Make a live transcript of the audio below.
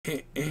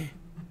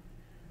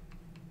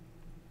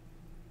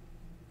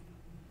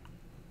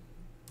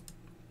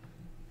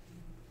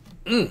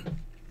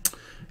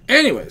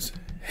Anyways,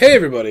 hey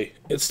everybody,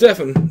 it's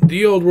Stefan,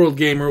 the Old World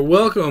Gamer.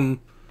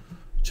 Welcome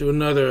to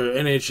another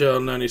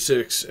NHL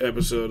 96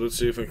 episode. Let's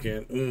see if I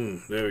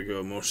can. There we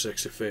go, more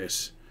sexy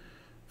face.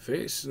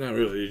 Face? Not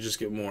really, you just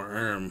get more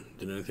arm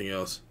than anything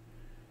else.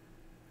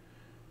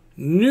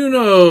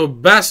 Nuno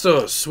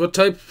Bastos. What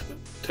type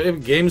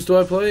of games do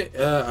I play?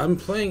 I'm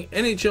playing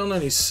NHL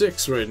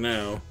 96 right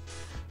now.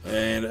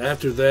 And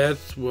after that,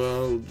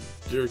 well,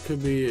 there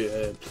could be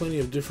plenty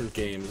of different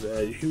games.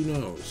 Who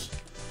knows?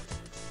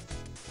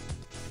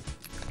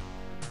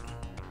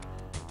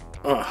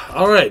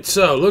 Alright,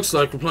 so looks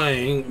like we're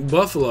playing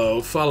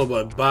Buffalo followed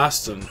by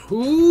Boston.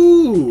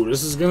 Ooh,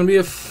 this is going to be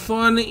a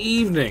fun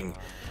evening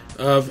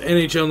of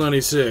NHL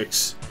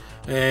 96.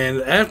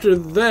 And after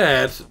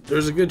that,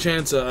 there's a good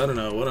chance, I don't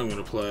know what I'm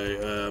going to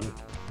play.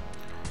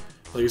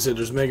 Like I said,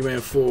 there's Mega Man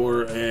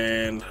 4,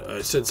 and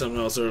I said something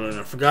else earlier, and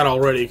I forgot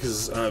already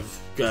because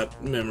I've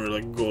got memory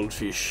like a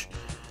goldfish.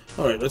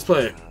 Alright, let's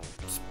play.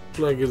 Let's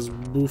play against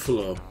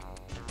Buffalo.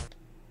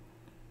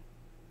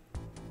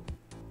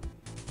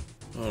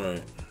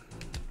 Alright.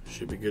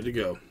 Should be good to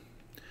go.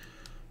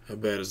 How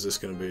bad is this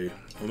going to be?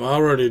 I'm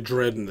already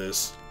dreading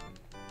this.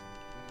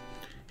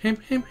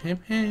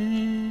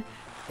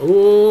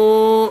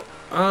 Oh,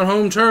 on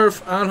home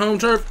turf, on home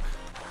turf.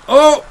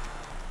 Oh!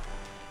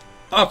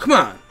 Oh, come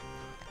on.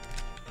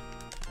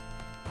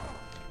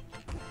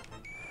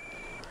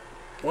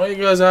 Why are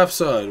you guys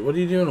offside? What are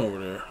you doing over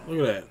there?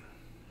 Look at that.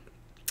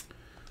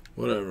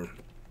 Whatever.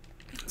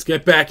 Let's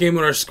get back in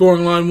with our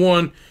scoring line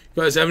one.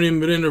 You guys haven't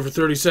even been in there for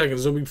 30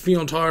 seconds. They'll be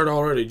feeling tired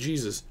already.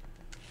 Jesus.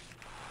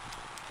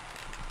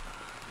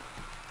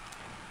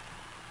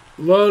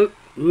 Lol.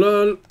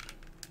 Lol.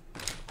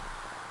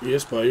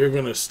 Yes, but you're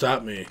gonna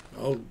stop me.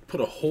 I'll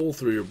put a hole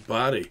through your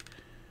body.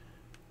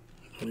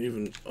 Don't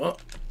even. Oh!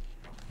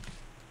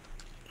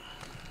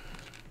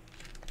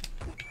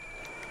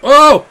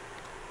 Oh!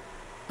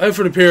 Out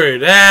for the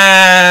period.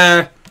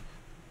 Ah!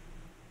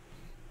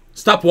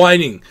 Stop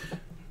whining.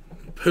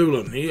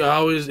 Poulin. He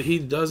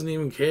doesn't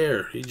even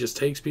care. He just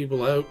takes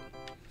people out.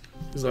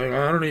 He's like,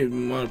 I don't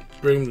even want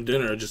to bring him to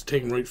dinner. I just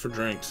take him right for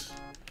drinks.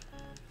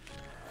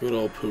 Good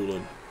old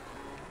Poulin.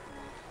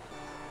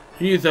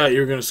 You thought you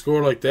were going to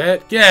score like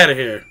that? Get out of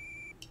here.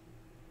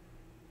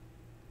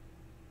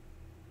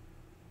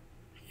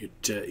 You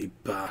dirty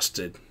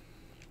bastard.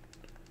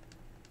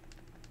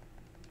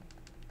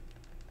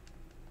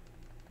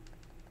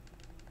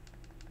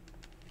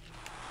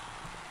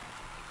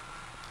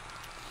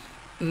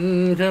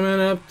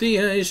 Coming up the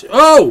ice.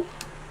 Oh!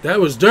 That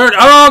was dirt.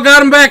 Oh,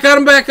 got him back, got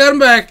him back, got him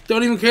back.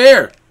 Don't even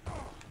care.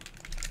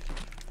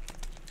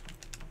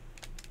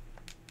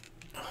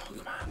 Oh,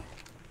 come on.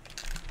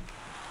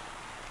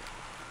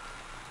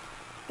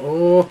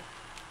 Oh.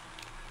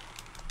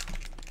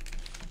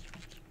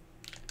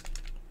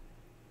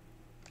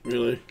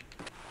 Really?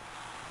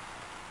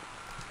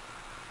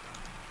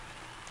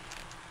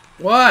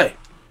 Why?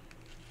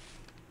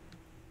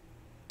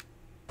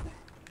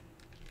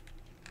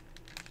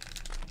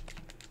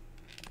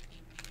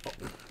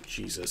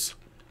 Jesus.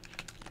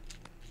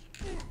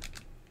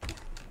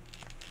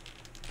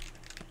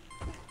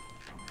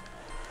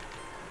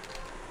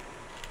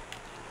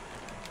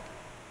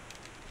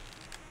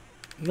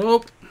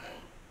 Nope.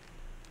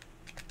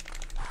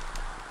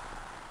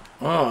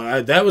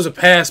 Oh, that was a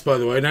pass, by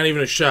the way. Not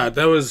even a shot.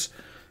 That was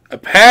a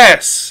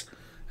pass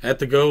at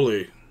the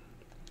goalie.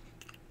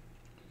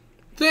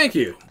 Thank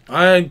you.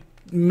 I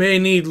may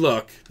need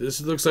luck.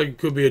 This looks like it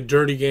could be a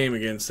dirty game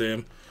against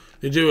them.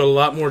 They do a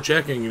lot more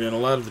checking than a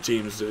lot of the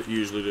teams that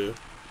usually do.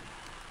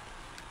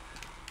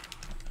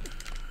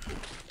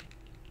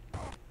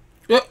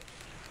 Yep.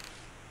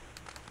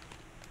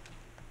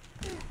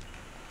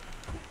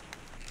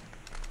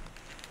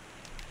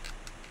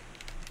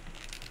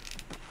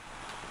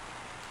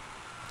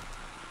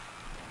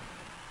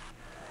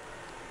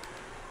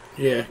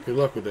 Yeah, good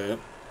luck with that.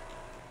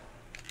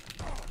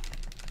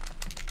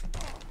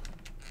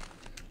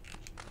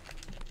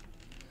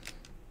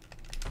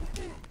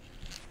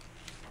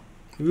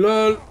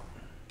 LOL.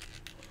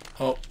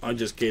 Oh, I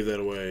just gave that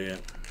away,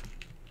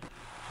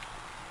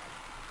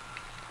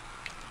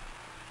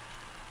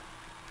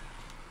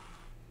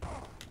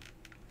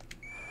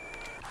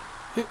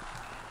 yeah.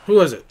 Who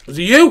was it? Was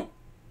it you?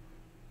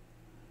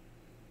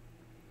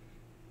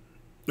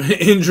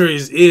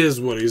 Injuries is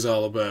what he's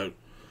all about.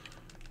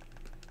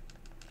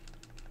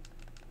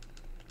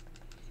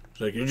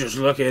 It's like, you're just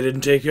lucky I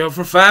didn't take you out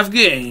for 5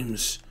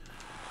 games.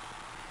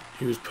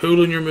 He was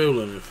pooling your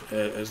mooling,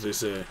 as they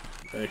say.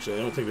 Actually, I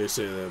don't think they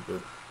say that,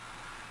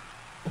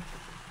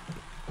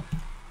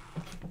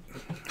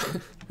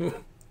 but...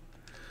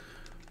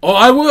 Oh,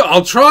 I will.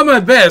 I'll try my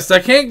best. I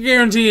can't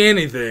guarantee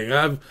anything.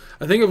 I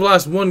think I've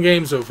lost 1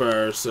 game so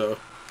far, so...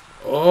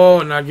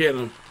 Oh, not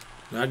getting him.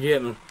 Not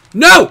getting him.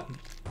 No!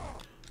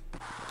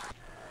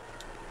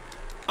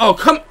 Oh,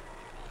 come...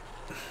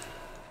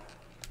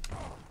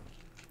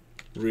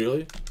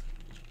 Really?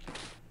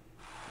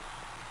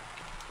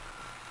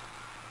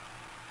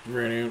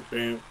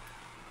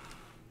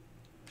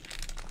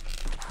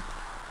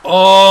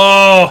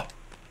 Oh!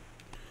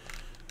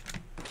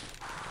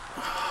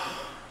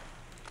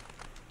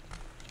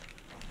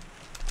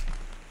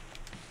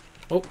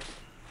 Oh.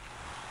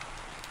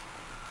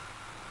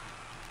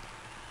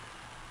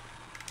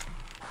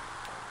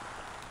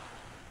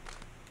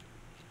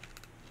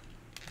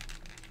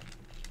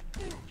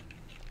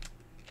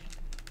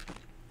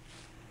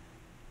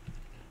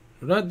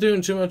 We're not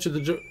doing too much of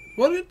the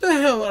What the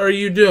hell are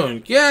you doing?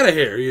 Get out of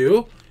here,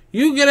 you!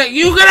 You get out!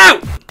 You get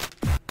out!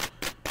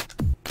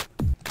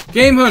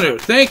 Game Hunter,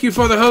 thank you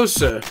for the host,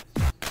 sir.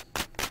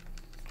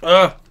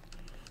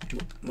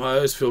 My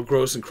eyes feel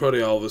gross and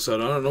cruddy all of a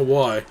sudden. I don't know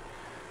why.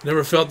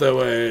 Never felt that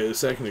way a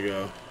second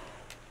ago.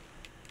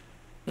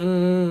 I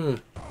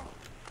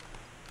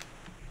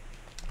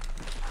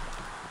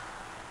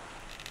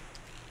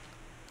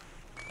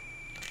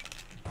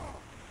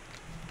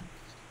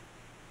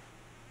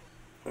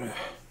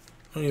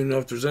don't even know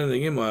if there's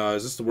anything in my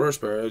eyes. That's the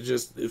worst part.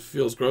 It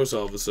feels gross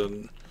all of a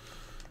sudden.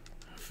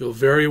 I feel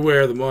very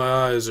aware that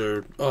my eyes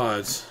are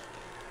odds.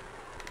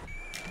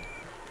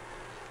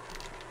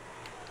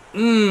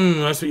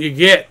 That's what you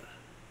get.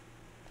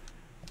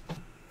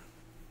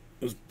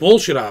 It was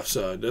bullshit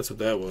offside. That's what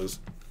that was.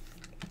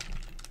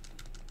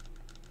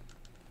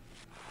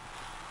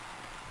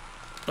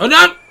 Oh,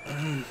 no!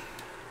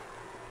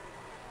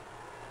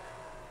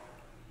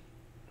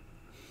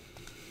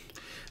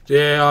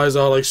 Yeah, I was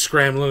all like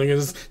scrambling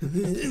against.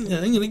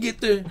 I'm gonna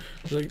get there.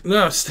 Like,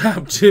 no,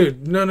 stop,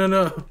 dude. No, no,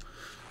 no.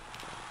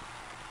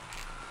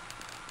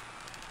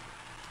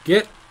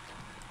 Get.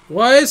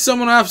 Why is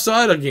someone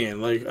offside again?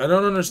 Like, I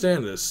don't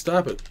understand this.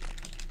 Stop it.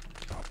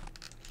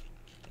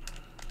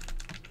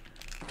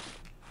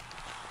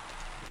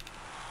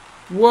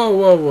 Whoa,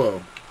 whoa,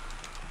 whoa.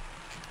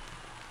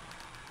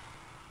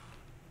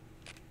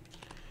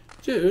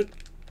 Dude.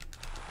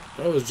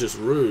 That was just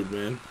rude,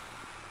 man.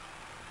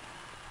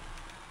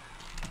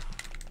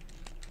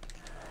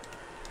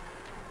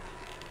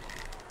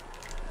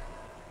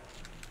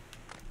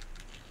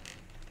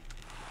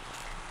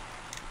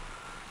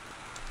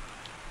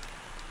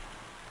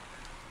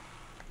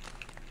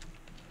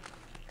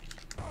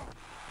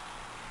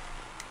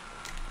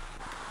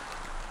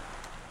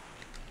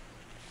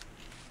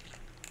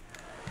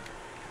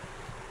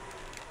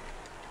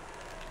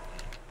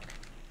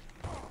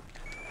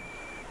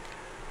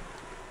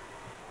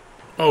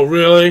 Oh,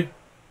 really?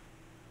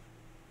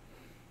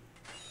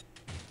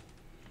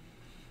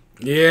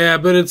 Yeah,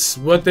 but it's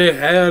what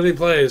how they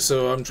play,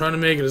 so I'm trying to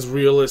make it as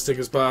realistic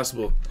as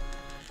possible.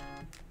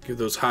 Give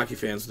those hockey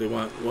fans what they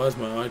want. Why is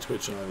my eye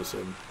twitching all of a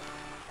sudden?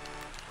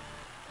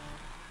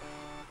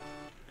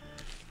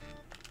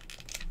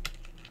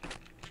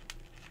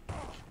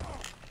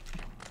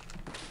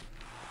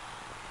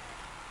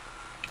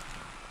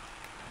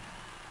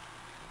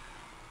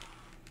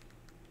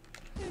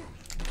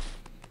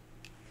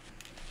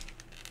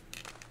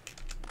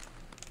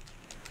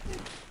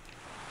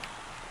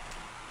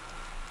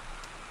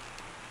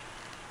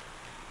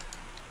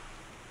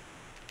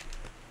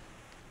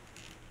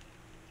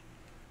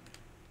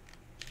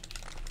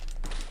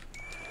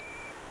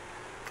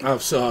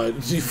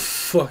 Offside. You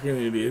fucking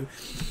idiot.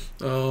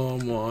 Oh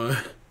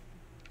my.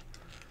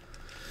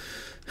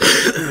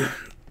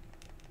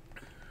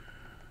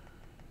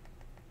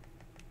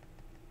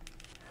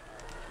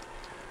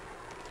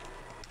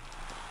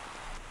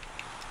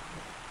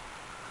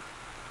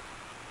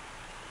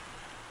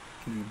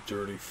 You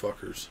dirty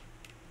fuckers.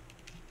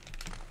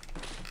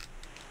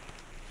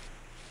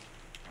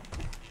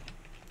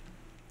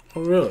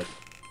 Oh, really?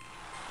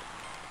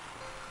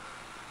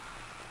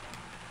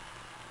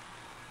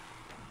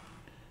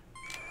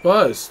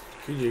 Buzz,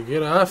 could you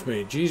get off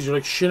me? Jeez, you're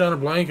like shit on a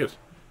blanket.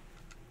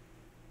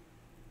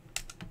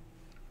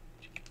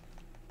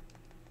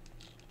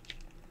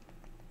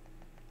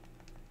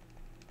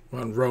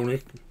 Come on,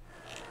 Ronick.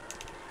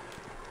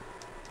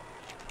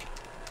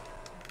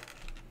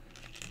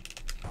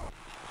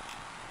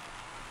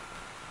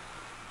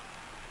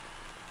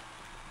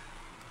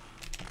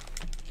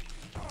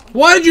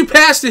 Why did you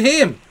pass to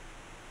him?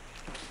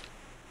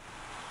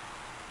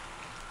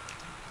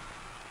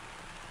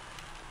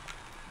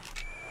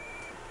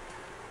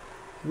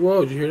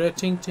 Whoa, did you hear that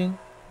ting ting?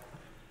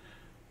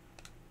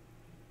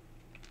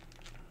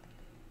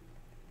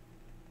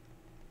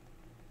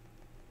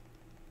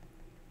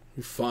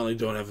 We finally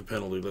don't have a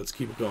penalty. Let's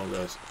keep it going,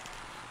 guys.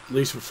 At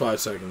least for 5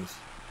 seconds.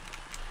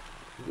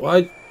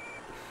 Why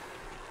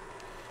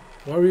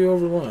were you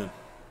over the line?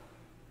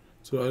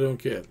 That's what I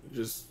don't get.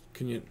 Just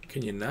can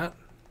you not?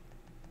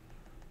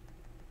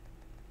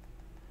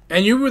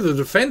 And you were the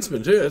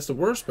defenseman too. That's the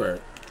worst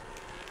part.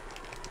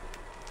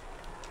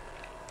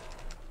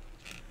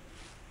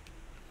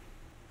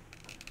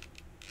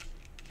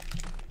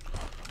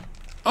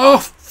 Oh,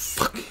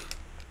 fuck.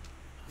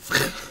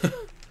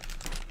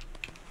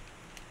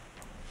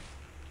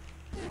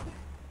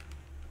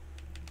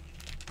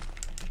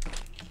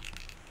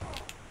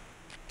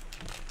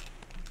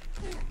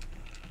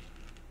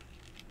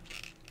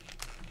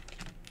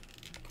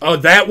 Oh,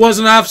 that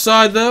wasn't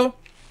offside, though?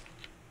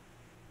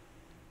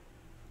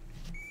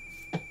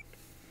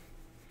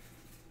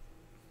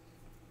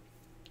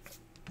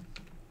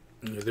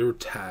 They were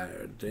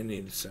tired. They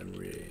needed some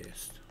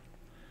rest.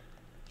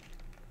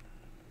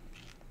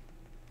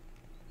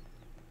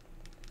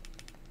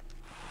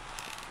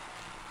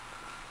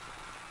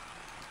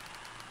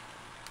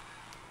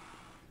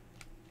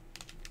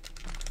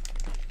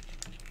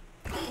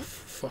 Oh,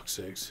 for fuck's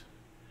sakes.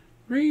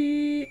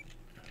 Oh,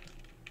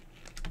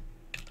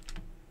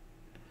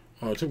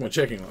 I took my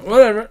checking line.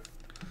 Whatever.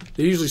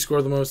 They usually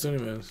score the most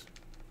anyways.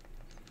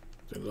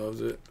 They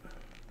loves it.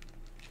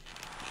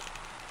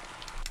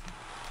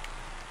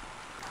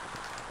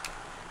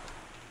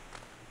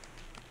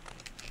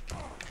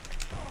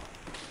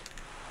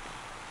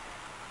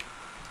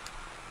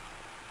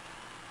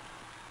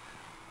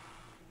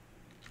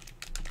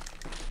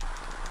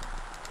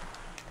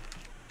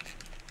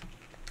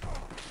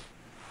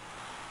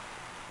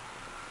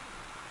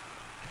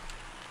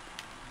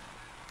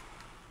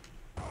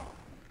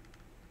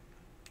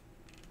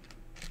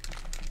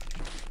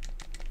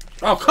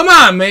 Oh, come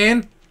on,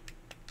 man!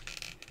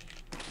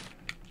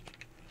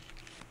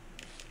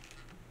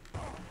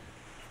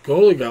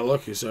 Goalie got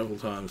lucky several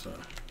times now.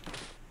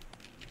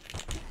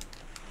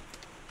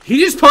 He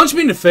just punched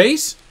me in the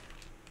face?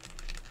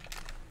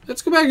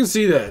 Let's go back and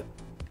see that.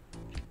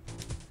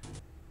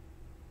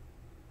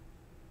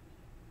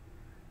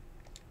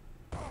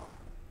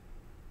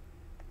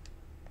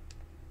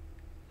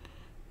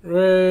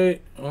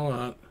 Right, hold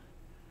on.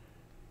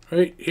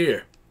 Right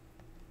here.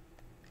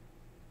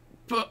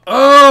 But,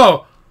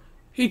 oh!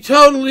 He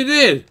totally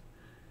did!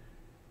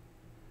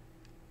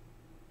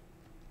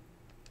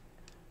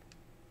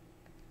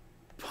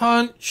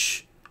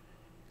 Punch.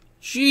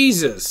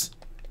 Jesus.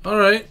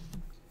 Alright.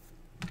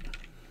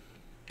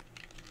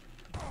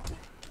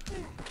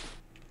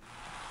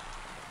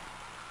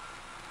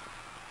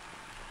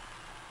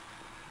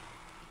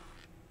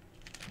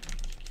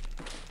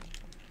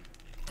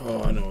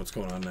 Oh, I know what's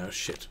going on now.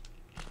 Shit.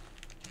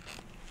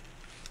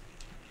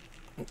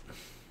 Oh.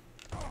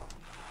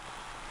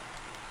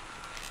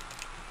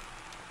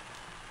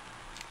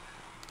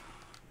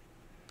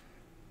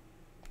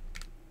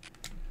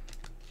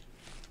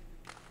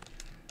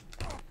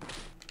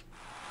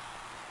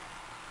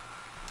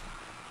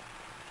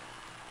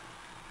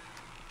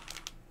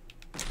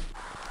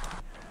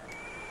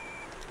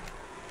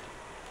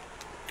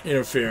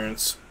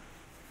 Interference.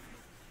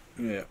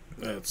 Yeah,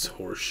 that's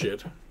horse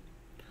shit.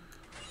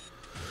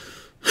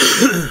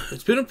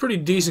 It's been a pretty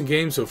decent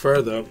game so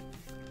far, though.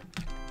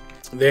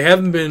 They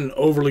haven't been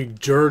overly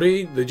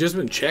dirty. They've just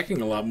been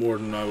checking a lot more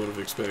than I would have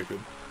expected.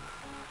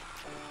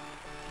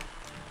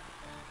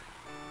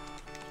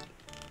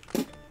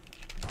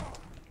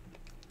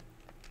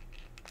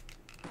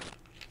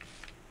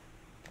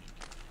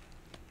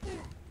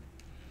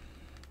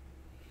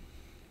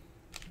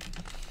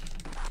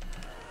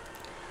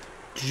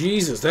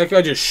 Jesus, that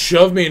guy just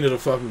shoved me into the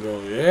fucking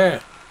goal.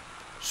 Yeah.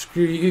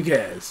 Screw you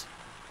guys.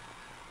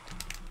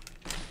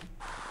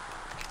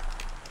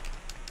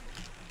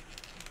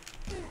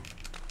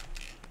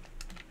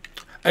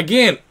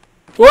 Again.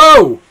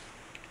 Whoa!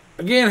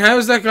 Again, how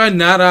is that guy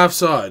not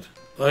offside?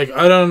 Like,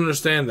 I don't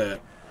understand that.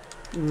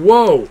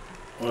 Whoa!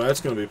 Oh, that's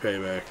going to be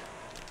payback.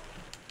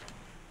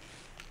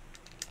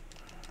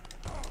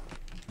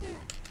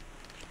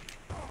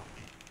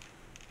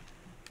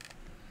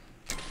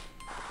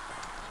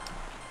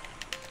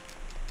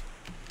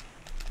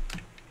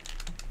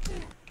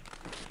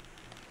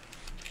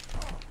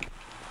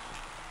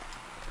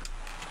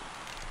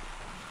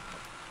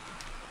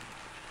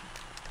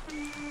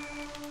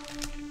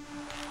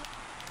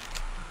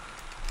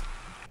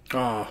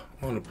 Oh,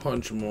 I want to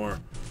punch more.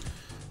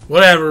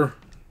 Whatever.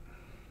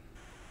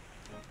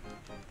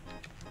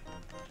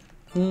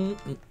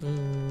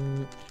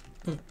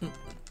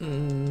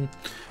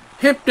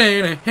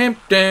 Hampton,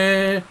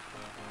 Hampton.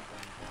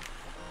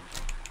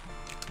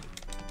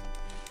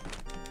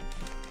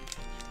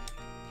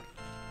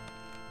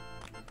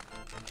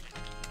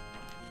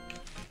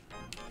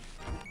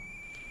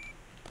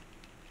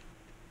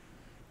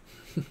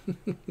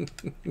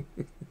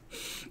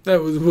 That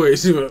was way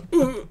too much.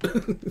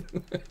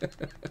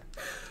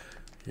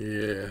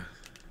 Yeah.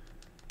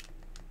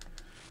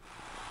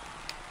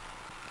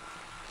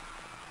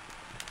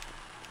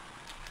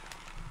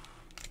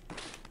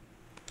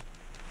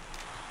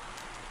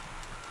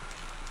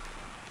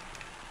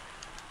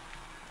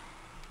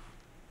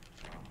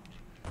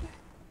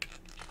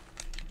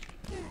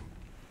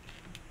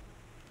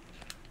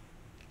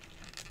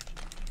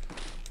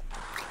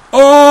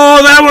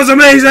 Oh, that was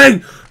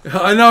amazing!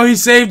 I know he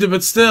saved it,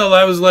 but still,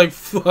 that was like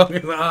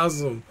fucking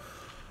awesome.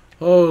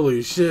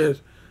 Holy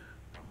shit.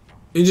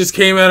 He just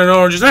came out of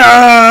nowhere,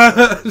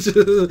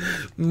 just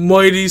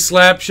mighty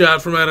slap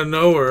shot from out of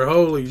nowhere.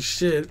 Holy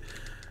shit.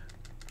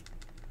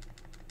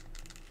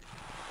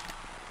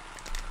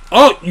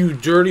 Oh, you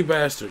dirty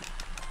bastard.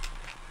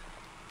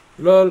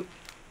 Lol.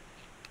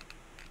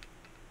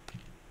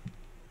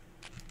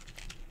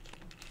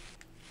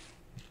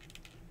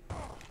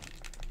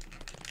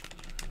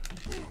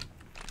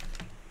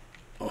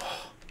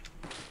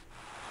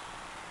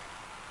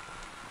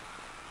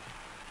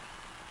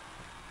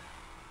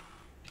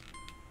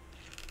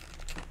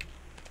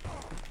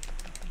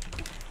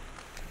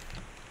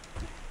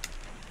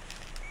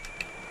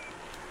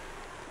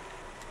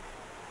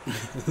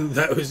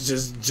 That was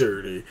just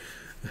dirty.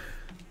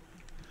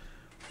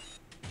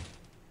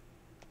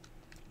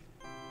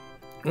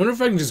 I wonder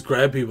if I can just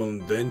grab people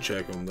and then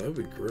check them. That would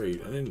be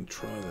great. I didn't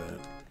try that.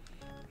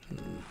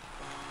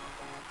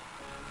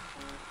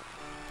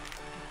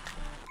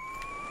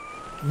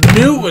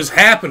 Knew it was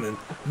happening.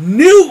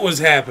 Knew it was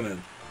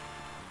happening.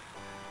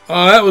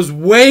 Oh, that was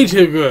way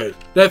too good.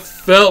 That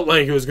felt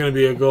like it was going to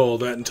be a goal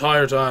that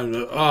entire time.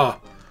 Oh,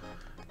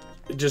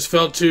 it just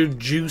felt too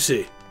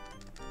juicy.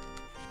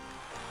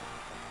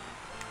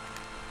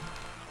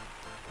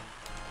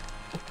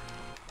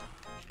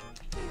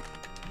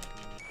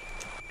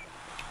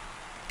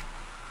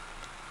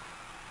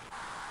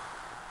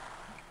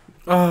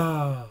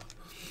 Ah,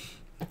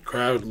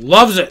 crowd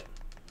loves it.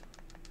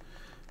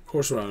 Of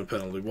course we're on a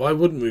penalty. Why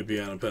wouldn't we be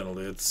on a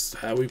penalty? It's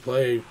how we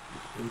play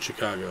in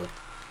Chicago.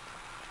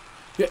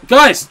 Yeah,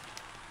 guys!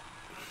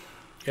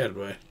 Get out of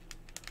the way.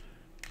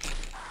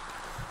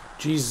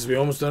 Jesus, we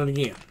almost done it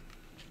again.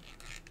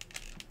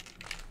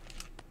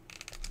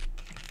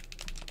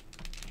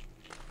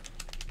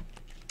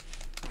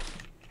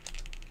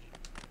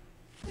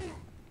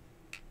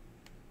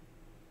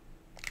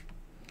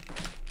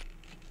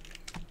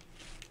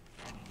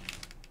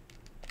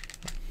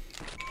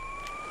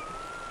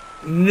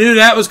 Knew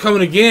that was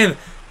coming again.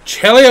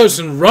 Chelios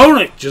and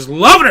Roenick just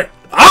loving it.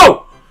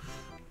 Oh!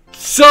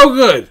 So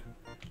good.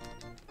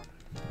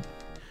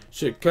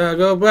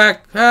 Chicago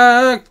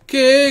Blackhawks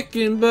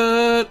kicking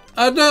butt.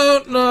 I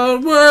don't know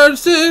the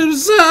words to the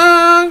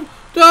song.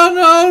 Don't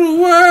know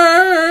the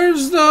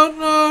words. Don't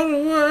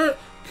know the words.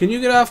 Can you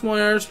get off my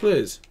arse,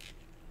 please?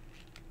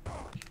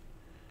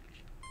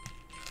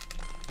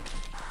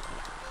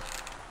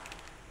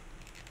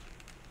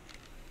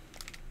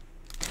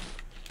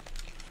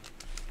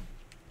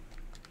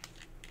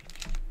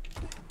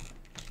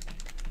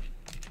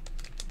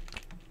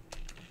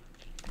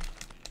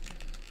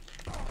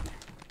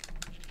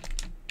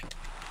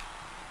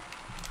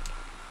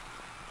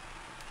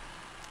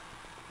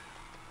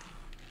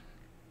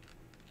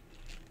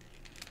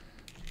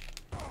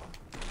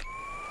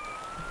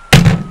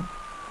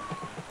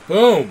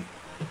 Boom.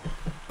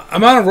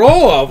 I'm on a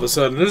roll all of a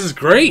sudden. This is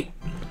great.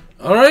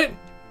 Alright.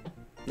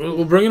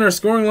 We'll bring in our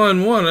scoring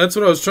line 1. That's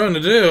what I was trying to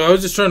do. I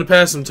was just trying to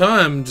pass some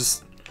time.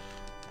 Just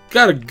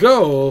gotta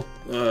go.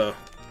 I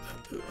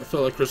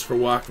felt like Christopher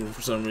Walken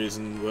for some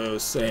reason the way I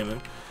was saying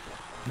it.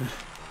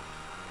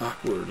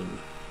 Awkward and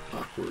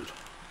awkward.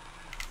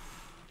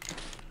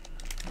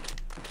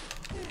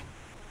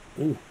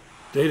 Ooh.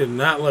 They did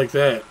not like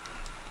that.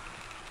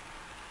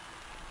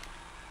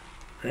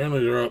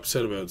 Apparently they're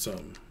upset about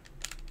something.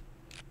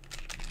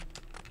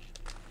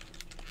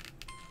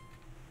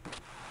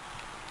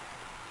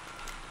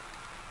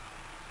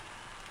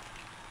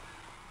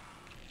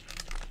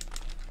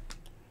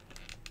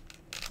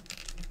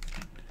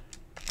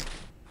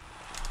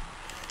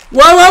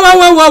 Whoa, whoa,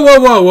 whoa, whoa, whoa,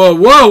 whoa, whoa,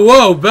 whoa,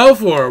 whoa,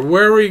 Belfour,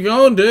 where were you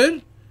going,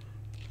 dude?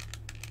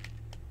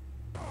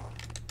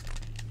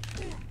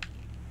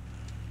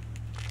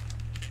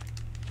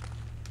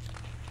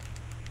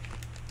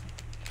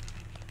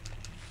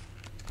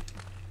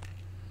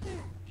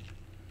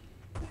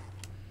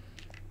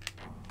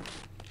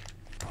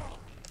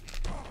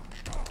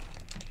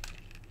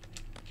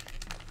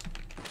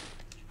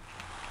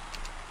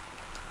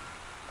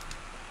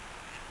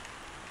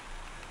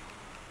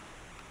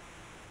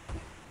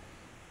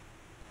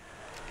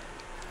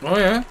 Oh,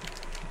 yeah.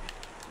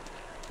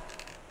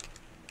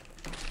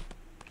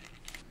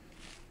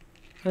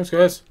 Thanks,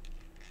 guys.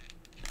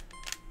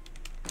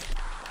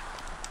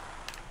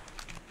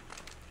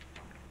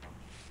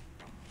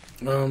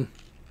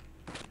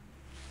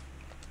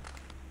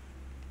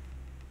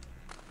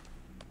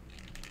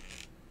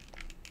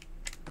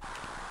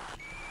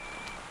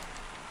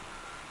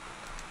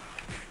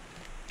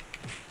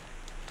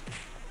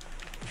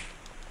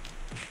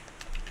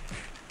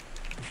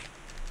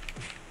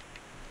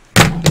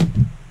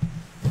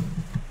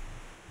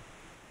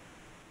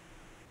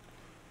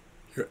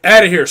 You're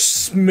out of here,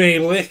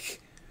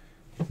 Smalek.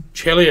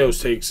 Chelios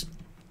takes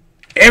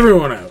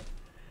everyone out.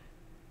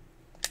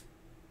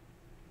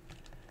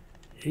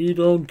 He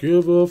don't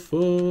give a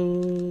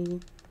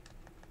fuck.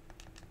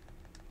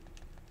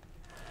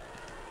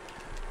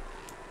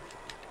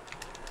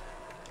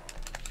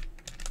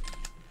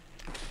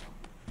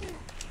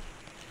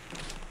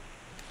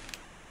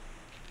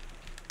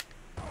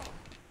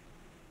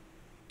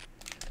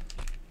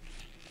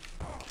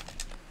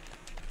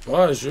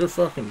 Boz, you're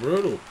fucking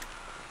brutal.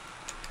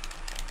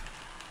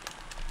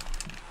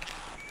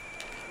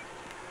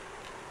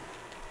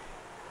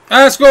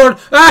 I scored!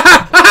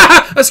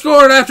 I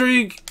scored after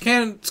you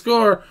can't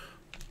score.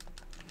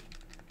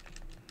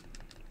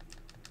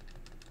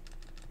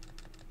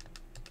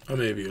 I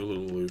may be a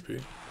little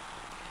loopy.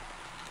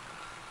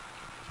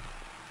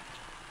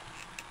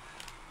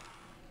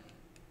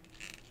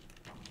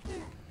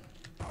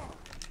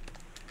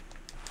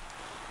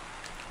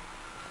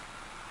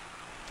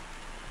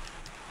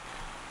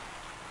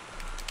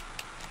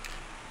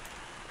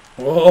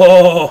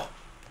 Oh!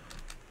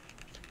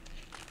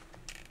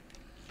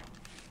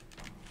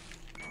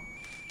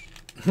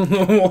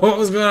 What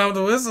was going on with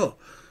the whistle?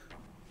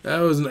 That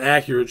was an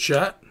accurate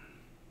shot.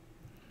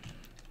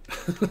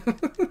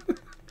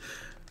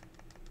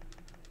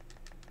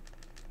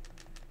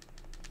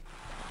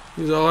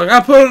 He's all like,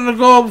 I put it in the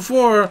goal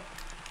before.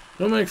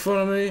 Don't make fun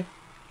of me.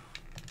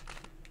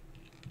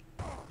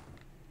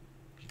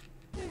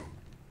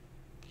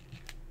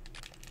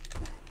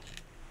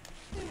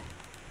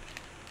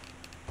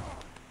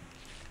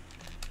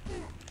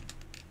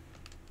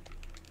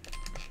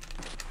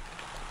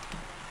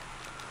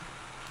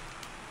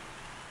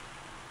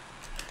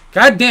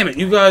 God damn it,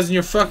 you guys and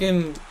your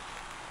fucking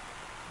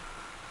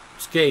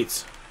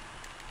skates.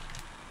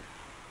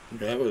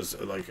 That was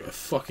like a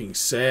fucking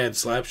sad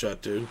slap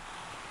shot, dude.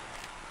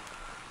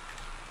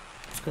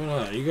 What's going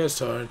on? Are you guys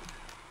tired?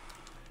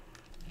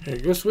 Here,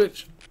 go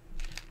switch.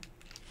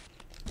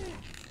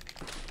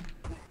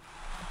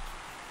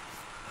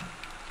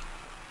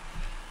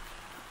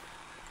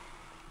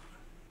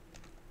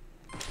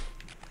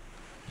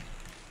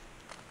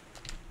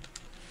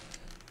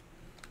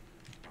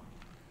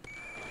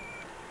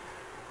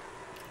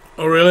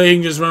 Oh, really? He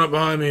can just run up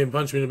behind me and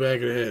punch me in the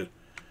back of the head.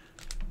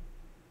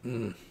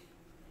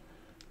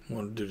 I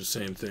wanted to do the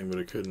same thing, but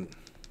I couldn't.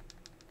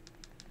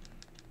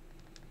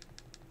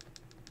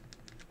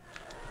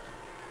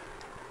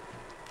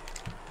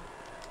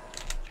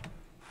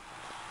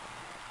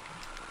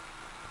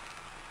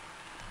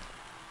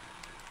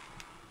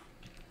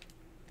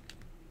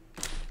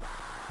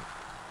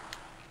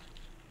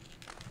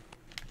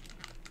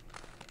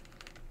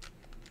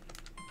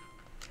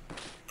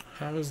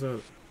 How is that?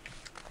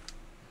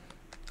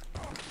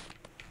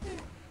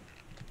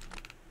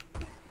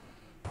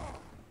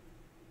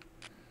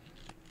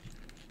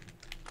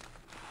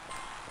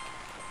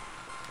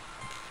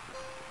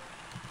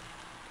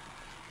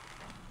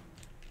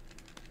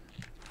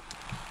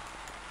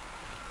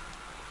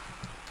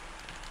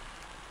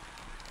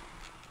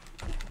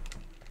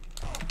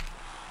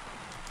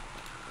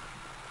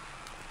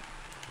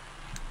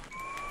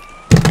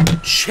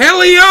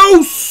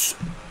 Chelios!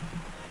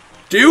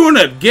 Doing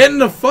it! Getting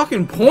the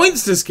fucking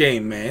points this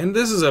game, man.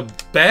 This is a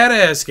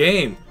badass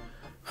game.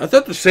 I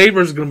thought the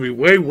Sabres were going to be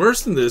way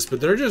worse than this, but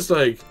they're just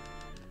like...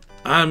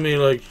 I mean,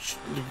 like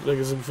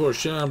I said before,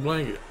 shit on a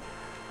blanket.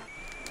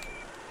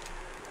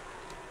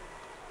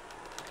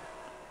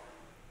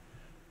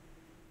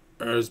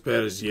 Are as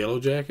bad as Yellow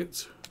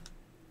Jackets?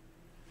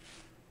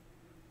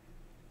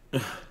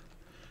 I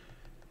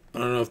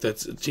don't know if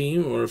that's a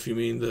team or if you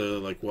mean the,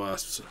 like,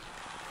 Wasps.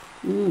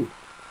 Ooh.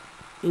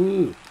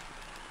 Ooh.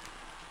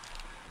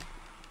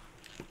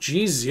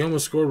 Jesus, he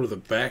almost scored with a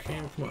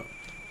backhand. Come on.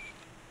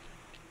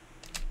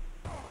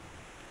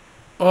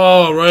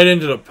 Oh, right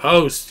into the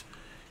post.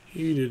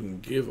 He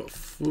didn't give a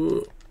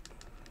fuck.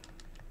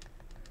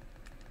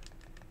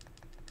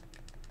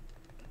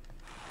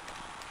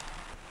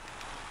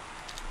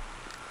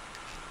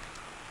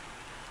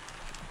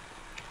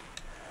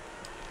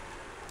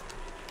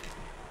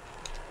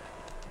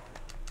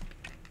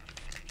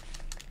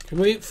 Can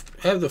we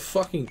have the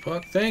fucking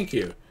puck? Thank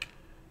you.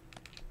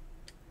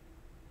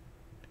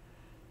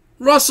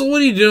 Russell,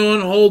 what are you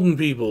doing holding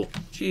people?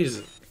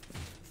 Jesus.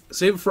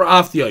 Save it for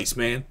off the ice,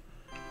 man.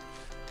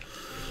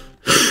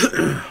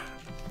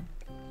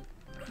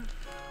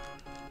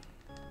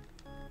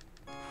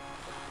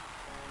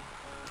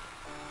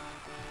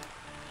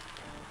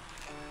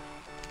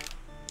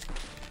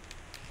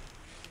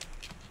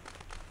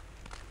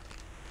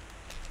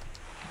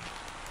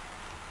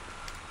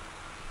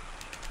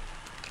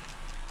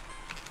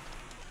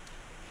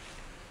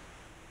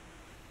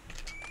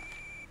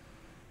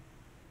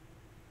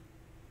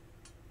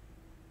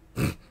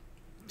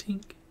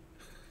 Tink.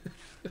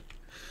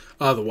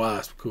 Ah, the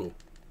Wasp. Cool.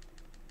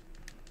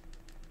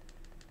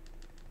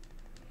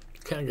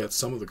 Kind of got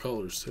some of the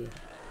colors, too.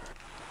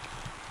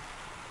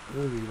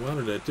 Oh, you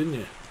wanted that, didn't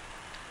you?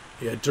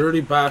 Yeah,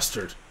 dirty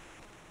bastard.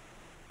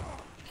 Oh,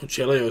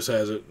 Chelios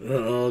has it.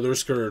 Oh, they're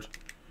scared.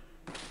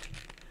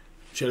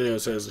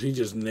 Chelios has it. He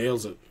just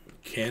nails it.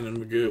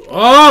 Cannon Magoo.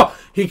 Oh!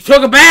 He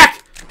took it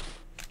back!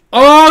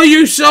 Oh,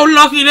 you're so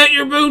lucky that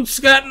your boots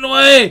got in the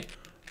way!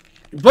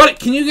 Buddy,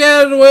 can you get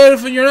out of the way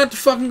if you're not the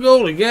fucking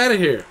goalie? Get out of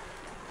here.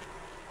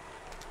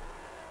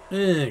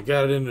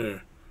 Got it in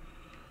there.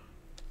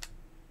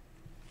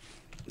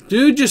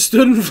 Dude just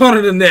stood in front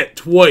of the net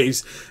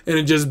twice and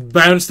it just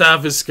bounced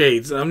off his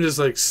skates. I'm just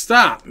like,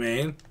 stop,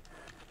 man.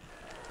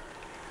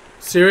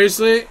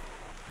 Seriously?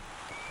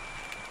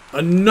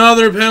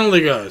 Another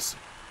penalty, guys.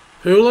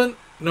 Poulin?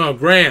 No,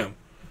 Graham.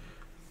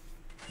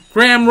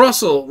 Graham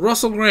Russell.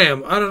 Russell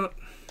Graham. I don't know.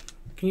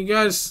 Can you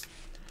guys...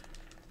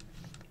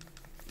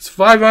 It's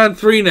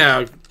 5-on-3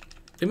 now.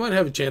 They might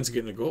have a chance of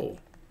getting a goal.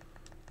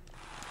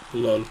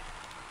 Lol.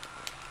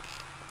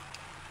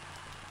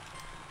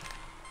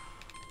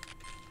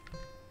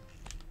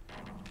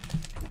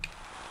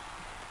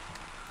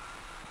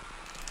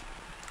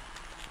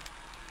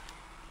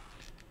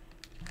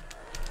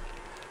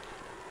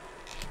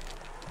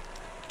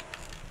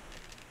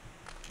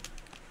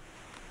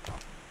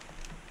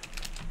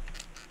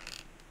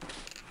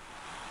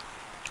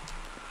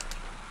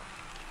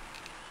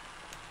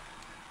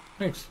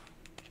 Thanks.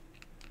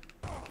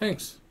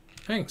 Thanks.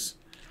 Thanks.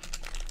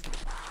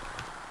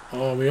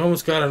 Oh, we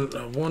almost got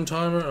a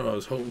one-timer. I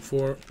was hoping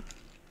for it.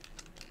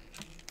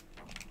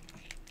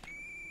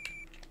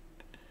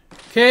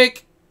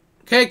 Cake!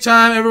 Cake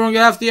time! Everyone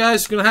get off the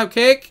ice. We're gonna have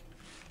cake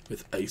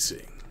with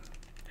icing.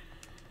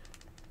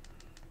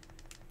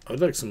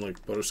 I'd like some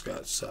like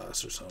butterscotch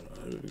sauce or something.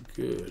 That would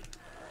be good.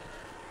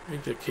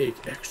 Make the cake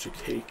extra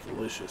cake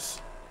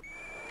delicious.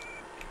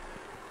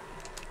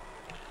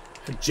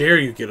 How dare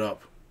you get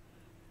up?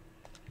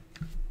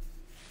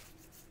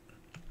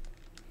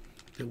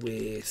 The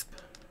wisp.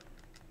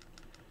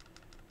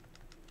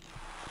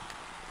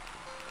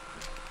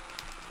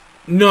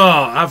 No,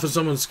 after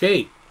someone's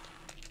skate.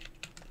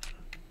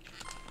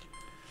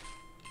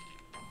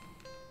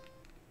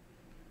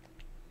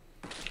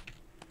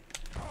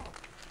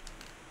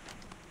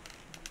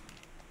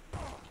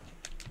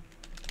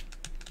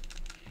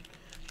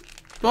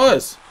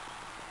 Boys.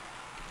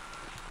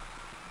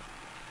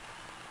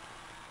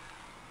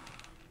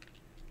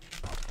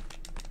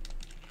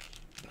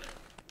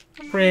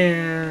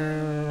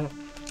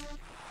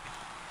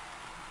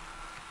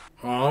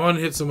 Oh, I want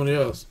to hit somebody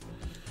else.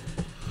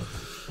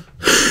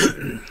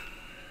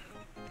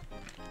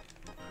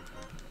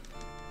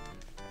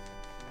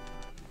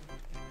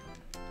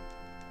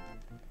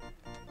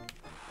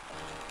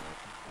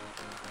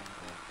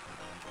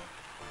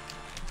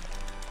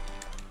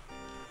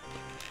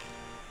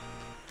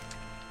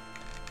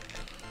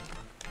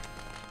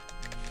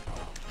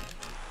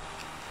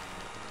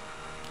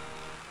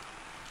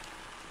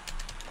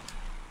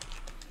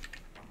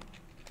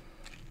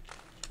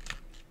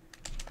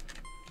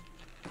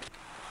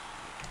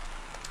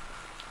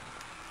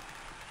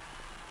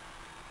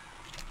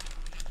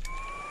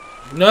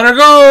 Another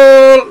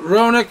goal!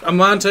 Ronick,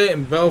 Amante,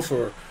 and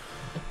Belfour.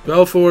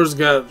 Belfour's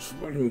got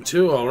fucking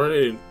 2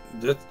 already.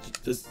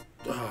 There's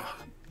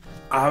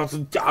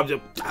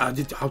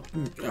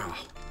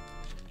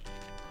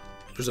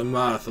a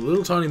moth, a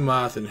little tiny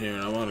moth in here,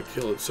 and I want to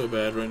kill it so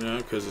bad right now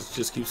because it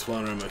just keeps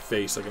flying around my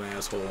face like an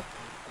asshole. If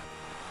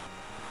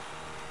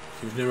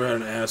you've never had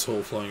an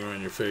asshole flying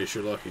around your face,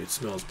 you're lucky. It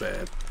smells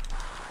bad.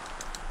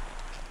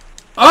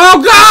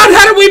 Oh God!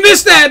 How did we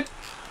miss that?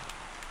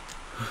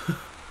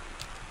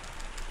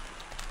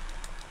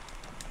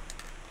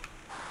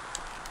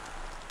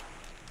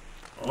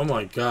 Oh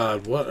my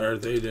God, what are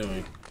they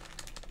doing?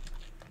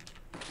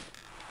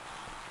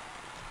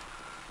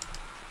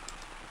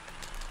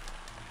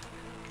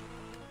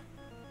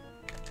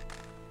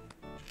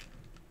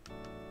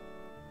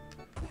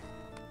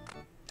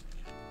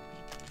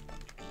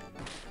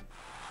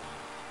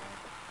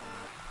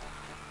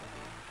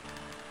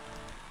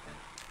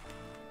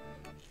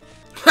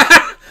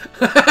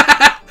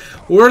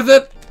 Worth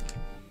it?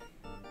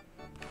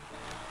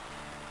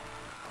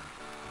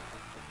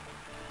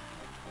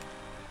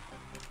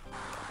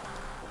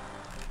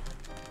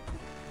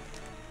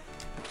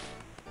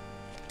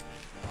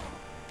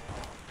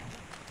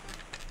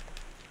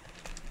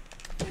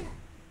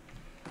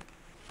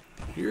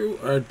 You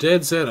are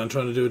dead set on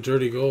trying to do a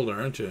dirty goal,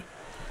 aren't you?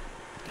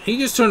 He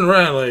just turned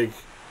around like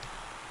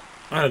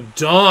on a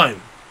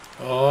dime.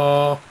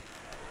 Oh.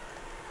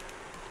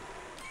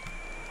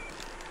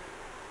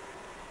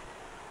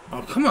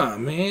 Oh, come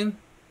on, man.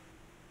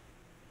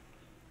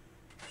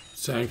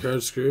 Sand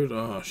card screwed?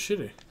 Oh,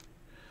 shitty.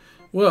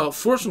 Well,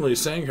 fortunately,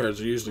 sand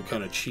cards are usually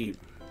kind of cheap.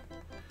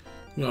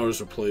 You can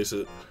always replace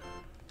it.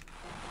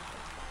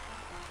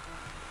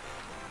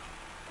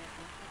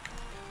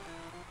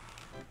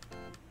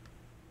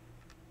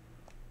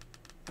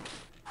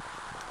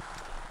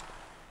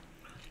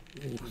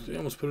 Ooh, they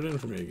almost put it in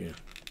for me again.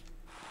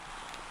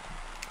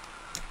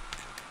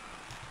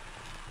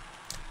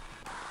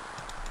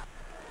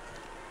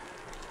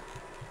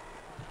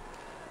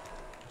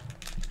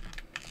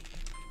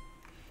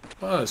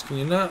 Buzz, can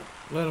you not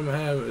let him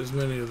have as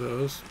many of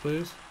those,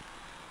 please?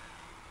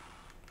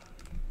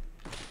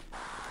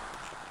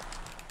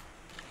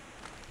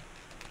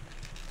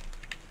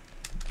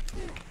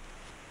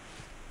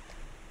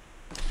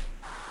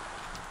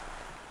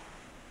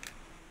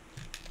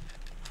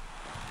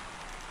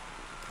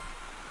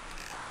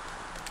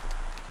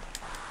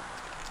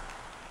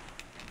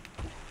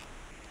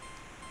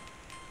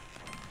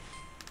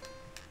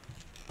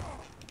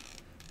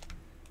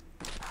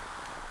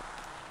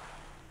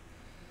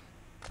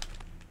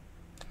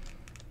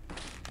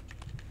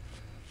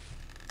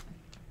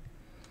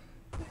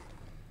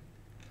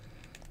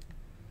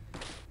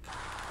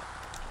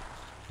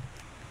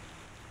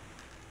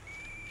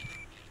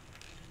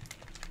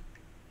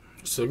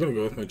 Still gonna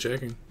go with my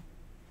checking.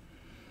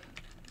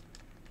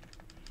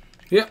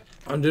 Yep,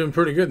 I'm doing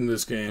pretty good in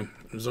this game.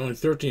 There's only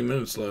 13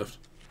 minutes left.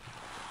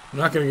 I'm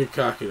not gonna get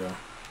cocky though.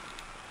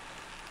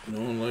 No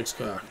one likes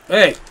cock.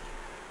 Hey!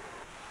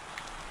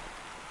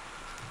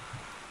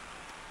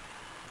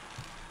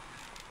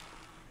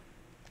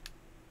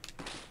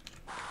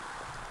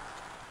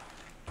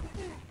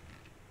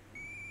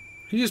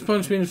 He just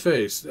punched me in the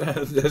face.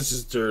 That's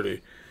just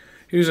dirty.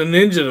 He was a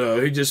ninja,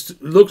 though. He just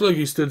looked like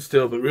he stood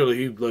still, but really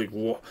he, like,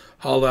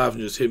 hauled off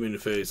and just hit me in the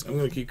face. I'm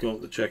going to keep going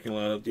with the checking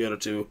line at the other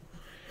two.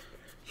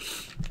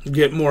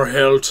 Get more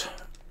health.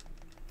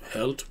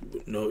 Health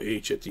with no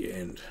H at the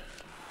end.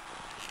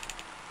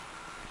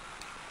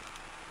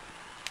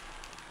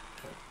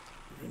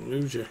 Gonna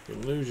lose you.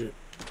 Gonna lose you.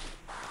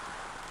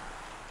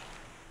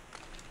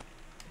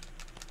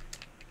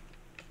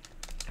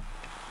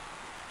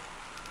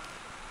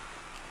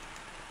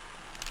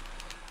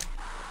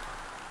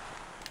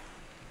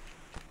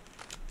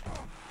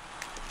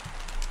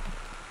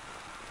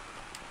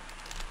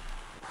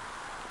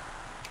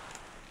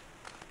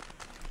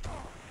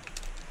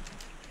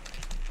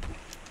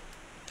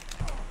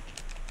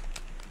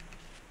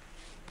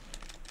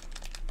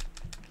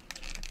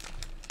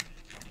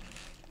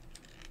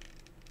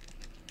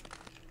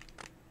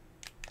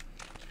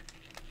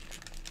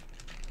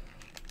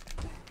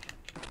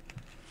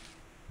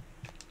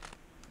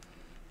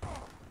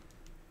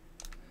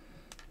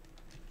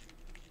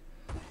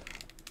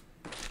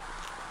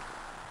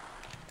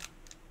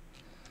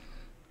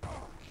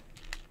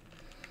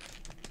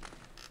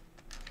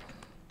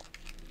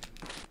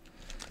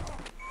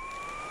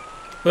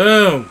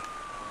 Boom!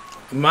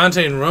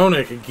 Montaigne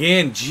Ronick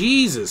again.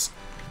 Jesus.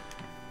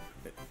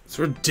 It's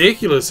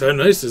ridiculous how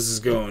nice this is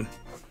going.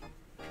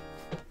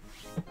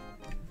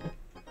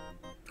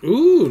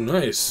 Ooh,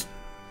 nice.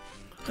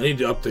 I need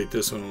to update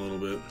this one a little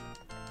bit.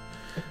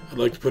 I'd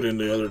like to put in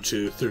the other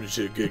two,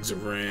 32 gigs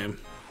of RAM.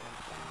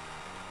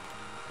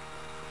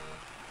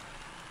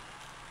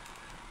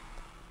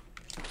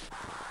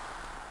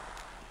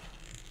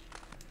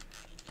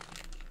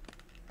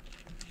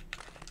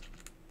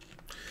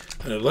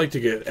 And I'd like to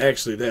get,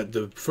 actually,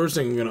 the first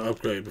thing I'm going to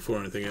upgrade before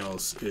anything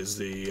else is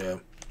the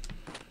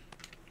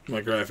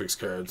my graphics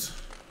cards.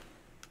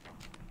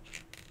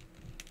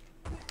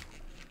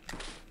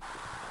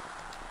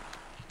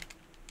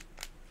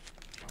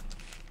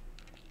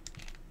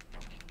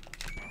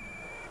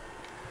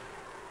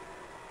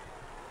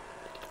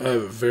 I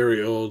have a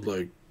very old,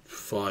 like,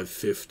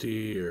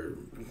 550 or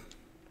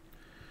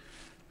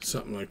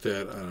something like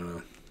that. I don't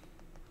know.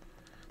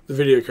 The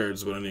video card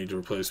is what I need to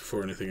replace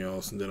before anything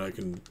else, and then I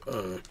can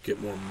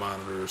get more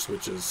monitors,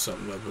 which is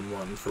something I've been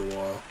wanting for a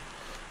while.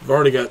 I've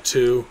already got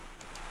two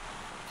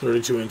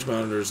 32-inch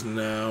monitors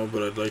now,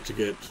 but I'd like to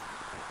get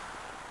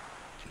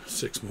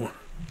 6 more.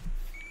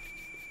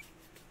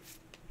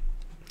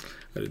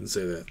 I didn't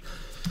say that.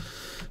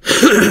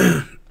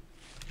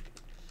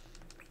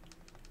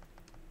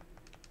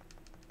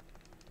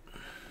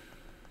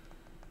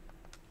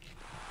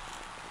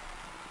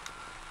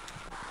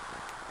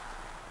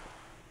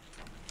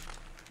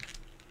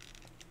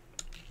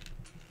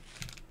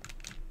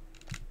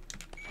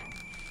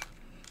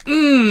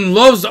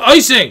 Loves the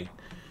icing!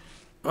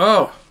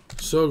 Oh,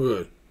 so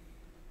good.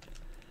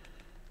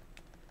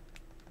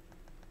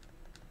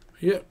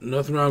 Yep,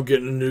 nothing wrong with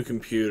getting a new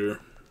computer.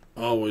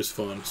 Always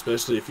fun,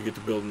 especially if you get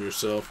to build them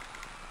yourself.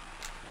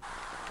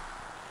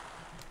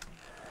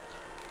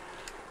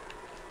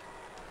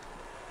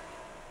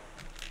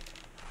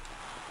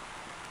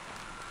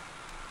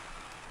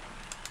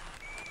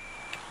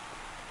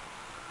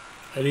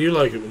 How do you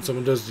like it when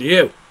someone does to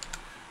you?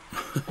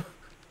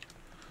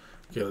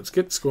 Okay, let's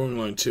get scoring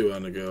line 2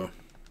 on the go.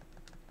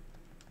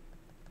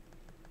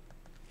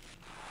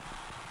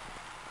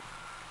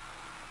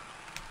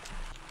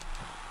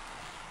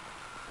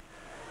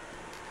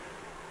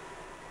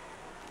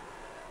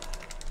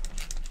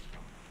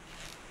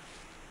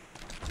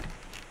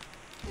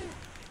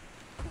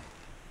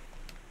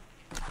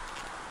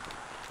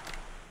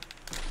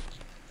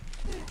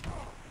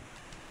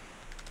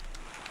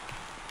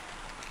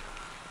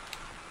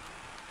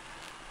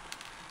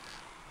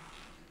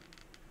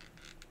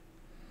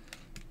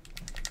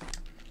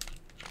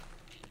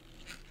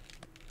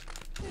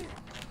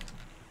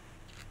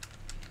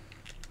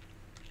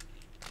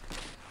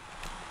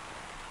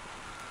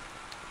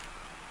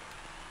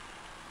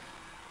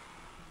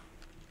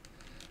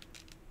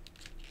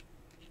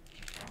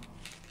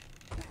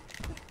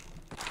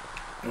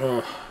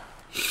 Oh,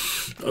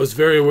 I was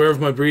very aware of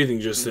my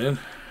breathing just then.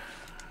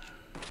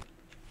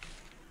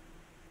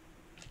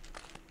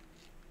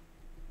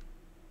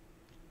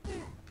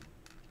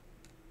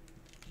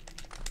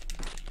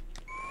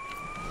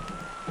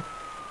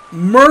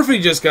 Murphy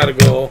just got a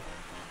goal.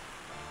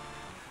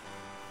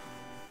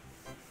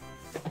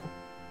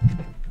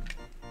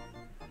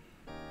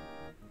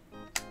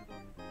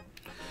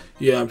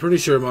 Yeah, I'm pretty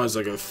sure mine's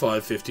like a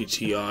 550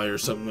 Ti or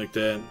something like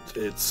that.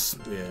 It's,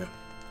 yeah.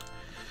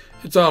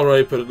 It's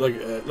alright, but like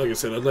I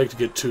said, I'd like to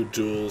get 2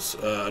 duels.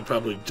 I'd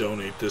probably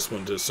donate this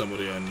one to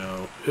somebody I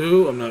know.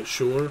 Who? I'm not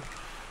sure.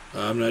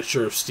 I'm not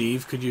sure if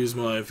Steve could use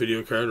my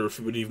video card or if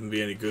it would even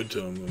be any good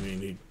to him. I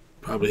mean, he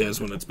probably has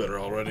one that's better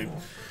already.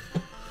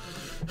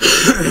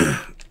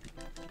 I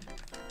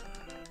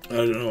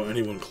don't know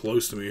anyone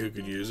close to me who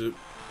could use it.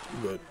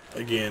 But,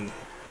 again,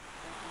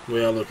 the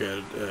way I look at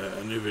it,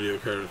 a new video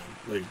card,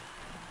 like,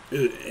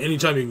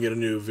 anytime you can get a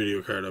new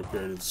video card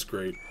upgrade, it's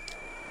great.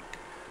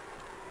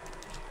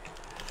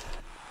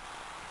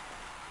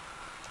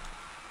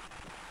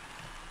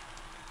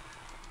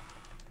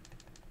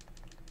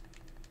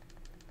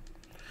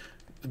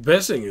 The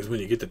best thing is when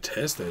you get to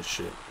test that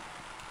shit.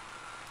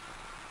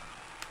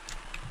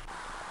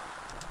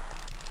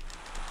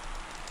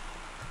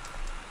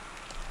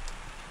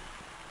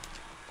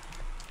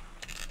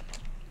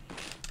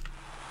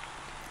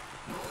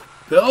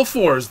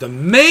 Belfour is the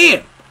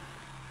man!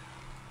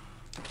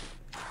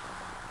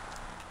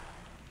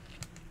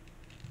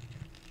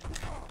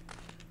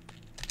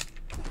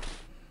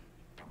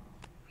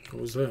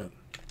 What was that?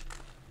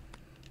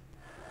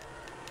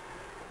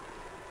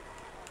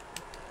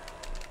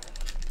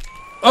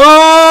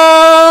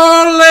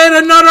 Oh,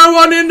 laid another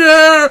one in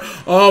there!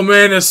 Oh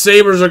man, the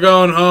Sabres are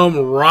going home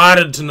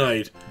rotted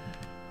tonight.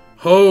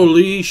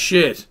 Holy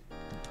shit.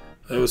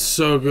 That was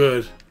so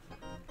good.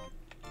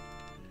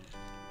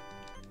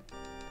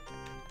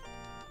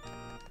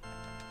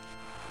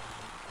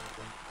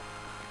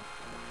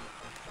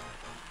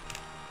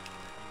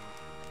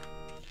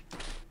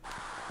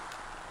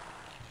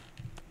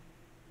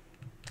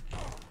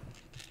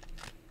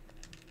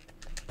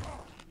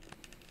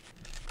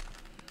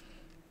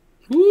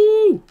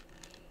 Woo!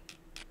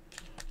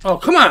 Oh,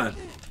 come on!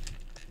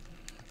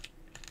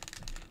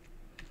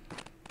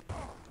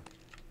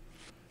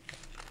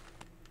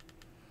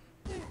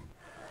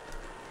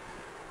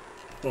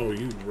 Oh,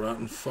 you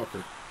rotten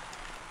fucker.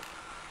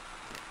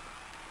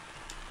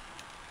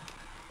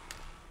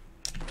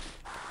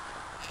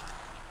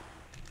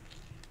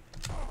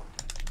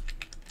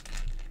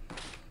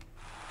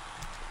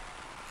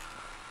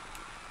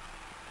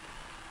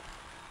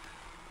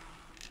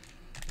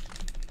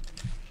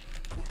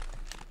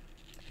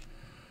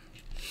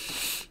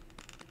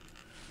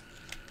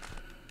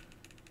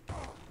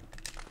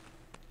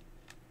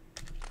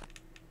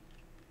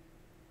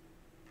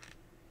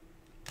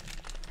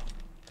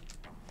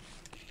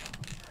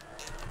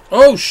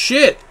 Oh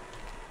shit!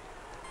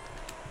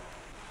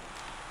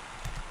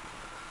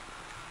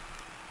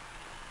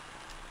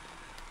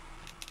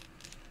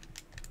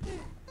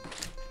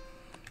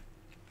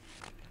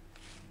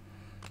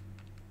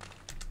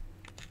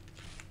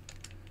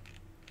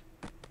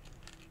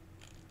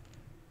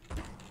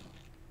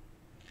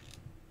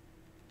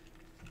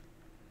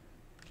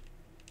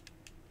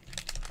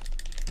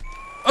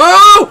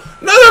 Oh!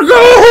 Another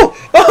goal!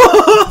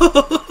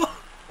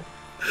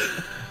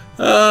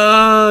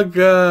 Oh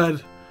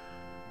god.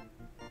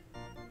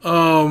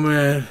 Oh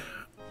man,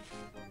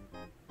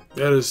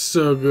 that is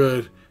so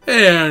good.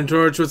 Hey Iron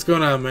Torch, what's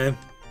going on, man?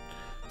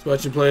 I was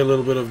watching you play a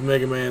little bit of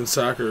Mega Man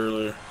Soccer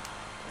earlier.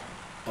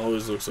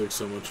 Always looks like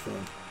so much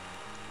fun.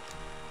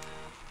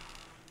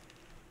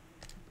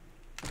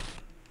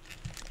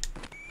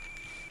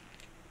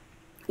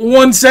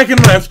 One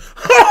second left.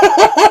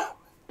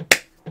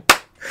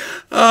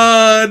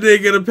 I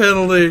did get a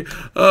penalty.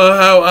 Oh,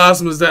 how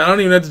awesome is that? I don't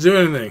even have to do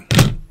anything.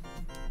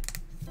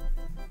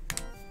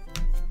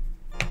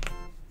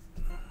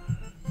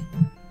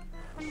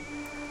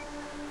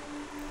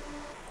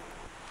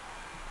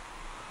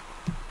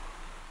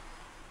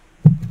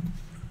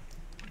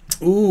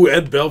 Ooh,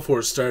 Ed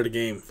Belfour started a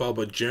game, followed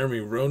by Jeremy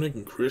Roenick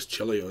and Chris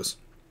Chelios.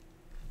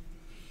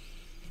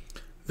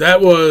 That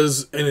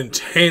was an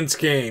intense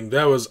game.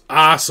 That was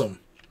awesome.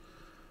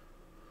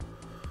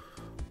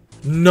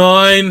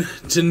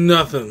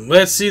 9-0.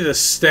 Let's see the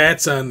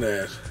stats on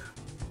that.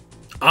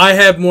 I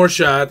have more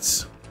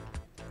shots.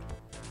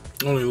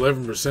 Only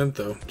 11%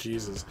 though.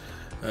 Jesus.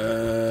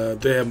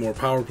 They have more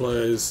power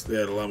plays. They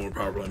had a lot more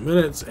power play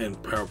minutes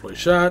and power play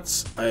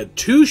shots. I had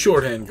 2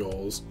 shorthand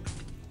goals.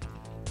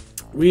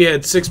 We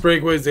had 6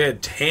 breakaways. They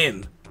had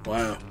 10.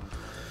 Wow.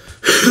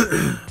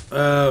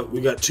 We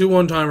got 2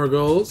 one-timer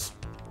goals.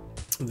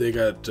 They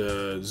got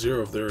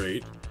 0 of their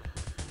 8.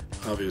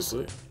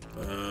 Obviously.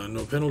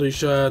 No penalty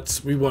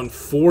shots. We won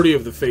 40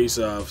 of the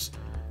face-offs.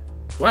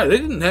 Wow, they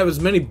didn't have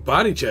as many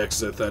body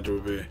checks as I thought there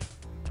would be.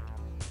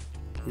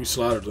 We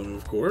slaughtered them,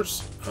 of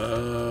course.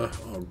 Oh,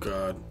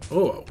 God.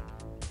 Oh.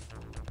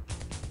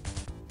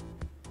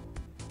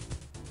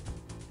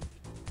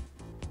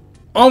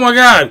 Oh, my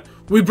God.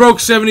 We broke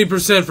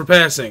 70% for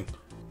passing.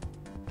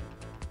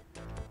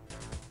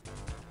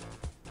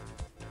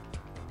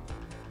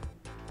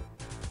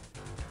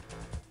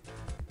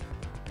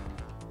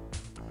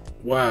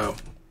 Wow.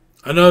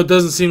 I know it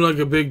doesn't seem like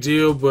a big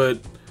deal, but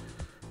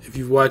if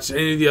you've watched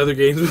any of the other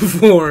games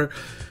before,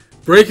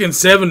 breaking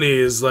 70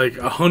 is like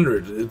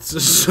 100. It's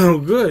just so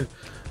good.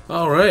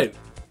 Alright.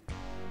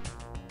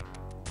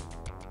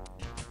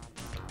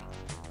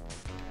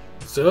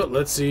 So,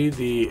 let's see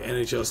the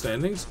NHL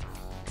standings.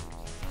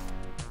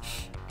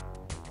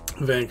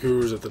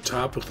 Vancouver's at the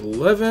top with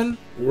 11.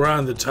 We're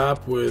on the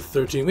top with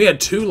 13. We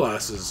had 2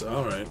 losses.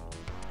 Alright.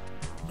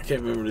 I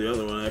can't remember the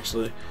other one,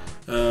 actually.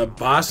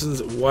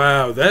 Boston's...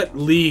 Wow, that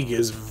league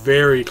is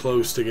very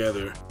close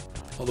together.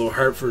 Although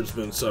Hartford's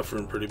been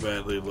suffering pretty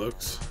badly, it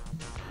looks.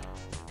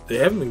 They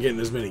haven't been getting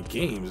as many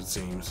games, it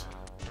seems.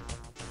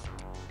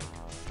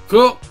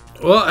 Cool.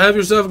 Well, have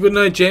yourself a good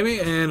night, Jamie,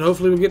 and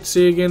hopefully we'll get to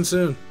see you again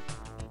soon.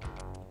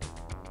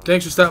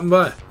 Thanks for stopping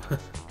by.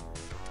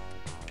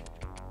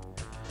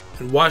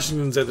 And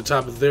Washington's at the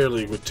top of their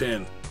league with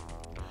 10.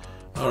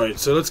 Alright,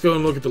 so let's go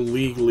and look at the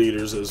league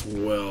leaders as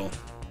well.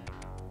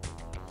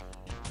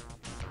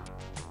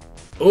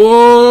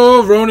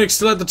 Oh, Roenick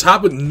still at the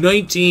top with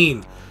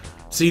 19.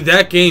 See,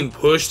 that game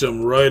pushed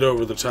him right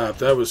over the top.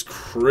 That was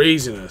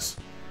craziness.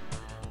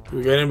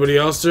 We got anybody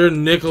else there?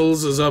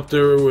 Nichols is up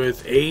there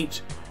with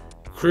 8.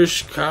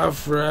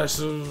 Krasov.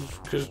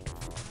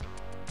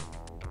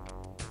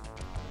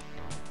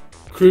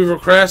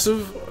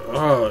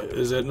 Oh,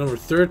 is at number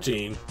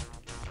 13.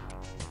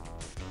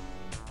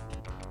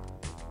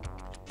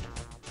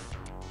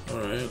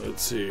 Alright,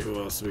 let's see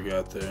who else we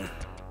got there.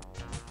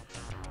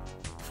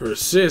 For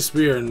assists,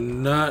 we are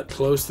not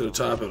close to the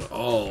top at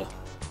all.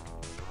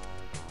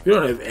 We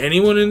don't have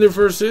anyone in there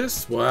for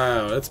assists?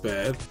 Wow, that's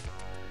bad.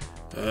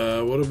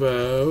 What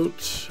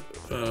about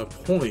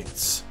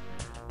points?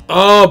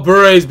 Oh,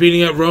 Bure's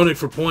beating out Roenick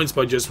for points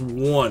by just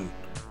 1.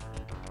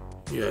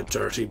 You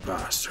dirty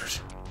bastard.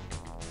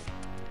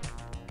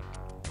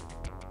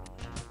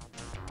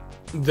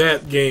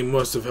 That game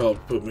must have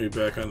helped put me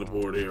back on the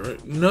board here,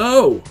 right?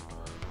 No!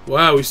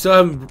 Wow, we still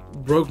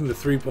haven't broken the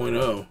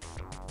 3.0.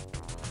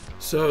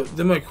 So,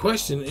 then my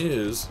question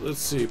is, let's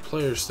see,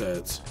 player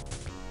stats.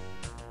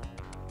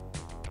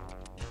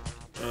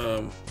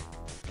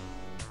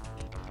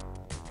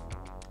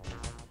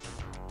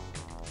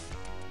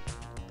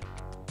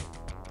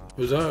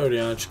 Was I already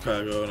on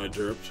Chicago and I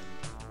derped?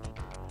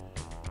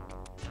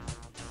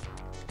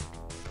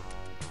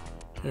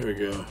 Here we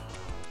go.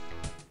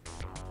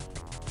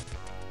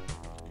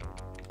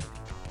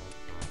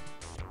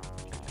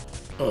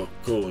 Oh,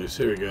 goalies.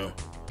 Here we go.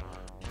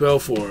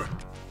 Belfour.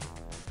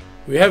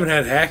 We haven't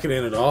had Hackett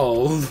at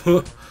all.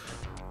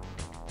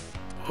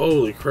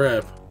 Holy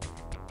crap.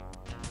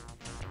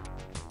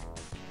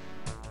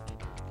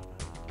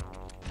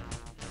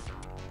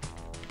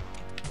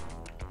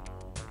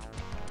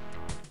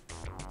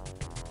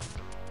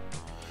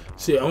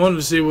 See, I wanted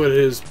to see what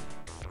his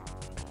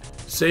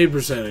save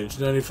percentage,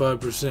 95%,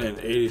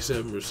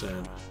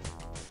 87%.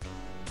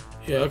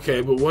 Yeah,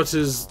 okay, but what's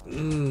his...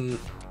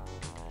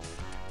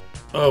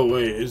 Oh,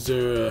 wait, is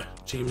there a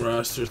team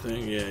roster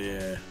thing?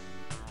 Yeah.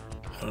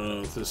 I don't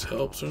know if this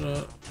helps or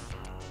not.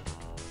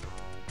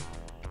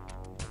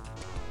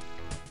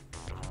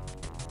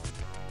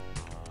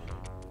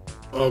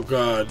 Oh,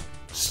 God.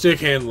 Stick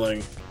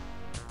handling.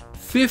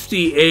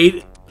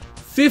 58.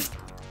 50.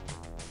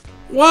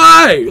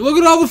 Why? Look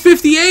at all the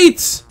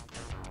 58s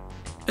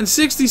and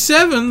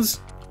 67s.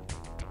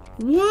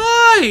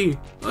 Why?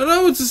 I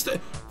know it's a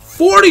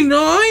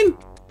 49.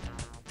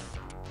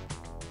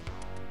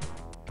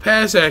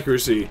 Pass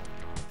accuracy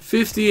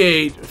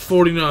 58,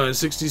 49,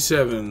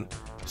 67,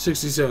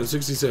 67,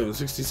 67,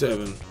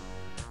 67.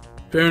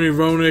 Apparently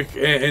Roenick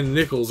and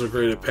Nichols are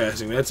great at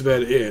passing. That's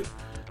about it.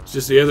 It's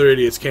just the other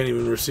idiots can't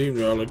even receive.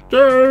 They're all like,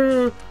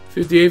 duh!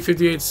 58,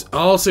 58,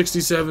 all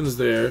 67s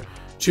there.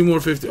 2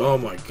 more 50. Oh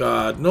my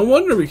God. No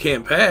wonder we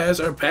can't pass.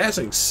 Our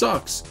passing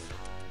sucks.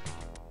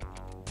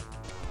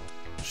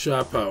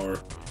 Shot power.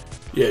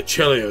 Yeah,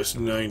 Chelios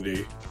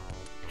 90.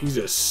 He's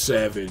a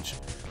savage.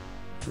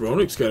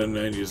 Roenick's got a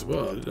 90 as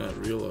well. I did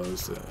not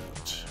realize that.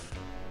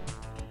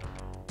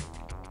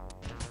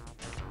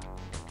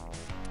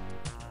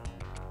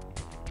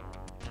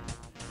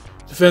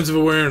 Defensive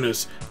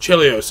awareness.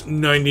 Chelios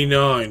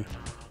 99.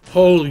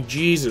 Holy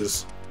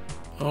Jesus.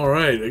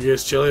 Alright, I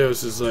guess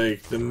Chelios is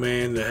like the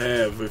man to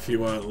have if you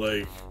want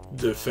like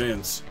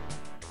defense.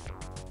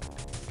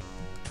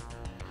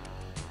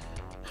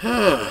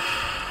 I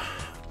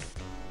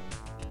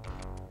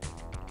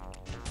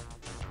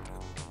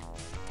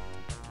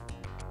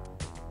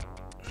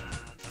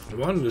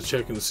wanted to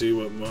check and see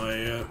what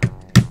my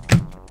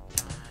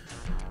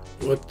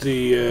what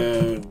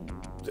the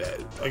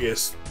I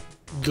guess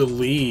the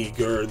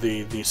league or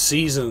the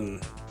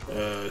season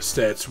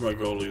stats for my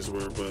goalies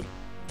were, but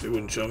it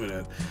wouldn't show me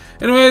that.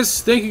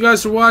 Anyways, thank you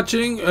guys for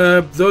watching.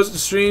 Those at the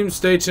stream,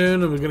 stay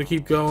tuned, and we're going to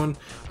keep going.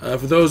 For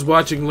those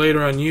watching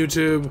later on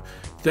YouTube,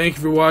 thank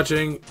you for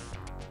watching.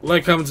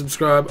 Like, comment,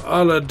 subscribe.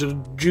 All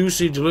that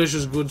juicy,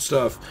 delicious, good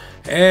stuff.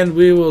 And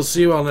we will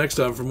see you all next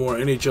time for more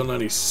NHL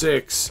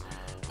 96.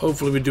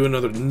 Hopefully we do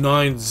another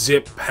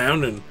 9-zip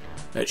pounding.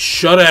 That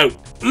shutout.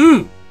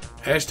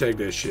 Hashtag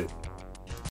that shit.